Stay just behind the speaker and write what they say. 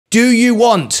Do you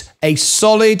want a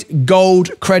solid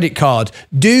gold credit card?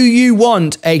 Do you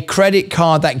want a credit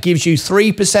card that gives you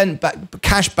 3%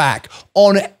 cash back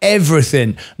on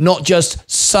everything, not just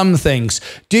some things?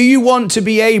 Do you want to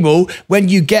be able, when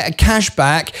you get a cash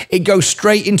back, it goes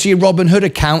straight into your Robinhood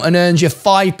account and earns you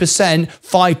 5%,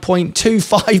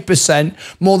 5.25%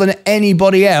 more than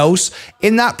anybody else?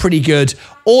 Isn't that pretty good?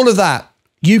 All of that.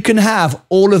 You can have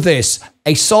all of this.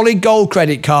 A solid gold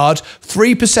credit card,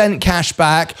 3% cash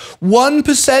back,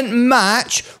 1%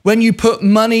 match when you put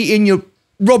money in your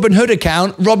Robinhood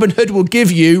account. Robinhood will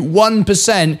give you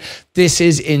 1%. This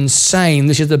is insane.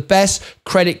 This is the best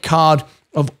credit card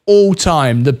of all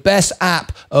time, the best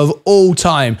app of all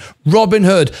time.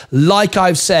 Robinhood, like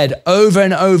I've said over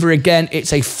and over again,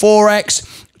 it's a Forex.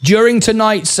 During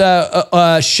tonight's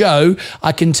show,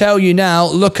 I can tell you now,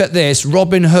 look at this.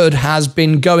 Robinhood has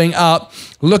been going up.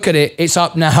 Look at it. It's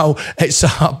up now. It's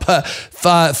up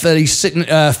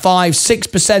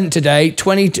 6% today,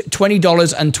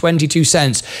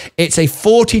 $20.22. It's a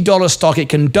 $40 stock. It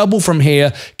can double from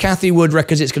here. Kathy Wood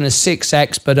reckons it's going to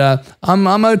 6x, but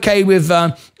I'm okay with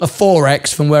a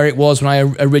 4x from where it was when I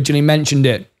originally mentioned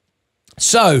it.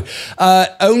 So,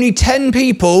 only 10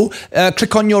 people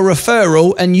click on your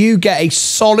referral and you get a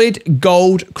solid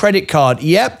gold credit card.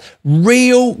 Yep,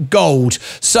 real gold.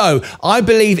 So, I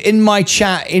believe in my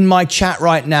chat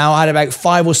right now, I had about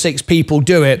 5 or 6 people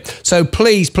do it. So,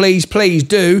 please, please, please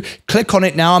do click on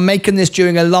it now. I'm making this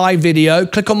during a live video.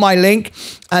 Click on my link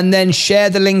and then share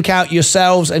the link out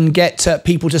yourselves and get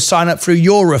people to sign up through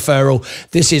your referral.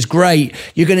 This is great.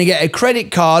 You're going to get a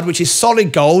credit card, which is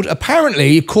solid gold.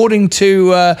 Apparently, according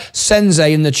to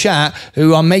Sensei in the chat,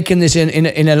 who I'm making this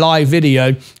in a live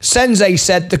video, Sensei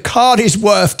said the card is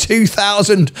worth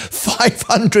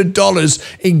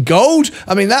 $2,500 in gold.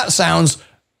 I mean, that sounds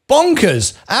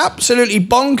bonkers, absolutely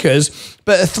bonkers.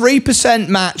 But a 3%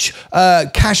 match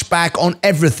cash back on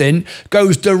everything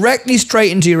goes directly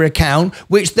straight into your account,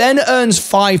 which then earns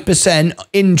 5%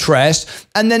 interest.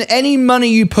 And then any money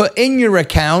you put in your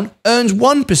account earns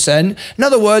 1%. In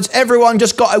other words, everyone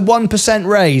just got a 1%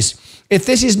 raise. If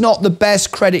this is not the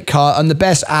best credit card and the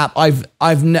best app, I've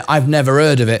never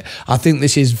heard of it. I think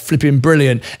this is flipping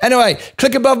brilliant. Anyway,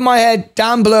 click above my head,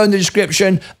 down below in the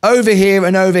description, over here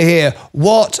and over here.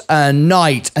 What a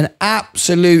night, an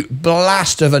absolute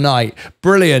blast of a night.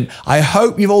 Brilliant. I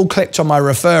hope you've all clicked on my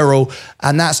referral,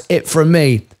 and that's it from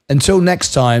me. Until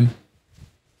next time,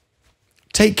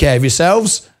 take care of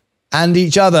yourselves and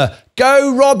each other.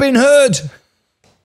 Go Robinhood!